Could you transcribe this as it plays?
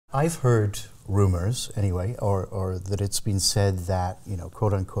I've heard rumors, anyway, or that it's been said that, you know,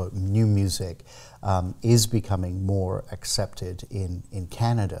 quote unquote, new music is becoming more accepted in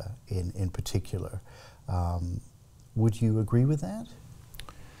Canada in particular. Would you agree with that?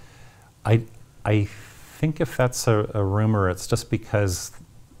 I think if that's a rumor, it's just because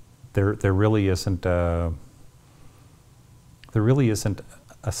there really isn't a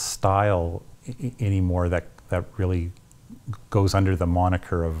style anymore that really goes under the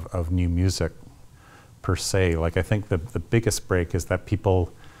moniker of new music per se. Like, I think the biggest break is that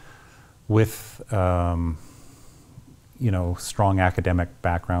people with you know, strong academic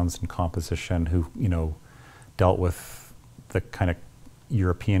backgrounds in composition who, you know, dealt with the kind of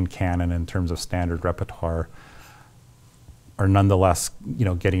European canon in terms of standard repertoire are nonetheless, you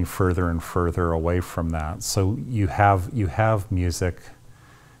know, getting further and further away from that. So you have music,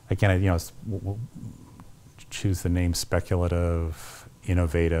 again, you know, we'll choose the name speculative,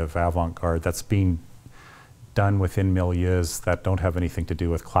 innovative, avant-garde, that's being done within milieus that don't have anything to do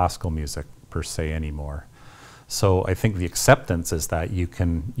with classical music per se anymore. So I think the acceptance is that you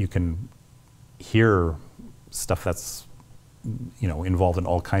can hear stuff that's, you know, involved in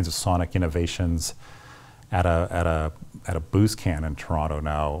all kinds of sonic innovations at a booze can in Toronto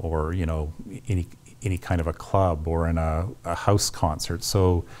now, or, you know, any kind of a club or in a house concert.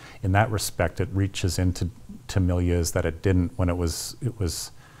 So in that respect, it reaches into milieus that it didn't when it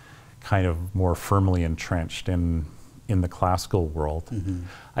was kind of more firmly entrenched in the classical world. Mm-hmm.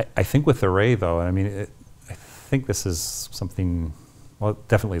 I think with Array, though, I mean, I think this is something. Well,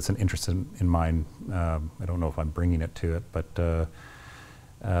 definitely, it's an interest in mine. I don't know if I'm bringing it to it, but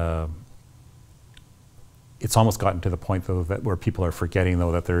it's almost gotten to the point, though, that where people are forgetting,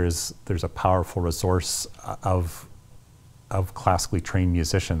 though, that there's a powerful resource of classically trained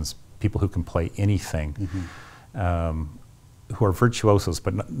musicians, people who can play anything, mm-hmm. Who are virtuosos,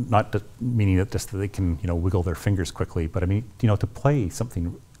 but not meaning that just that they can, you know, wiggle their fingers quickly, but I mean, you know, to play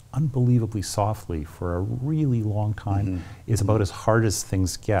something unbelievably softly for a really long time mm-hmm. is about as hard as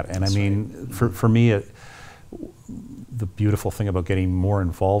things get. And that's I mean, right. for me, the beautiful thing about getting more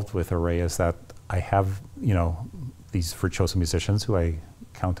involved with Array is that I have, you know, these virtuoso musicians who I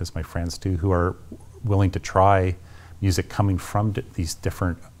count as my friends too, who are willing to try music coming from these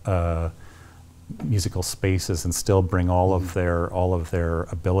different musical spaces and still bring all mm-hmm. of their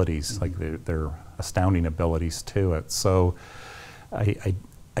abilities, mm-hmm. like their astounding abilities to it. So I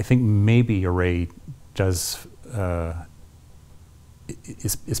think maybe Array does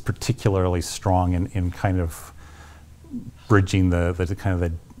is particularly strong in kind of bridging the kind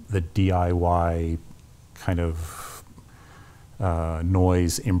of the DIY kind of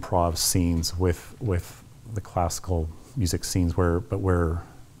noise improv scenes with the classical music scenes, where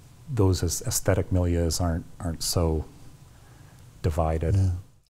those aesthetic milieus aren't so divided. Yeah.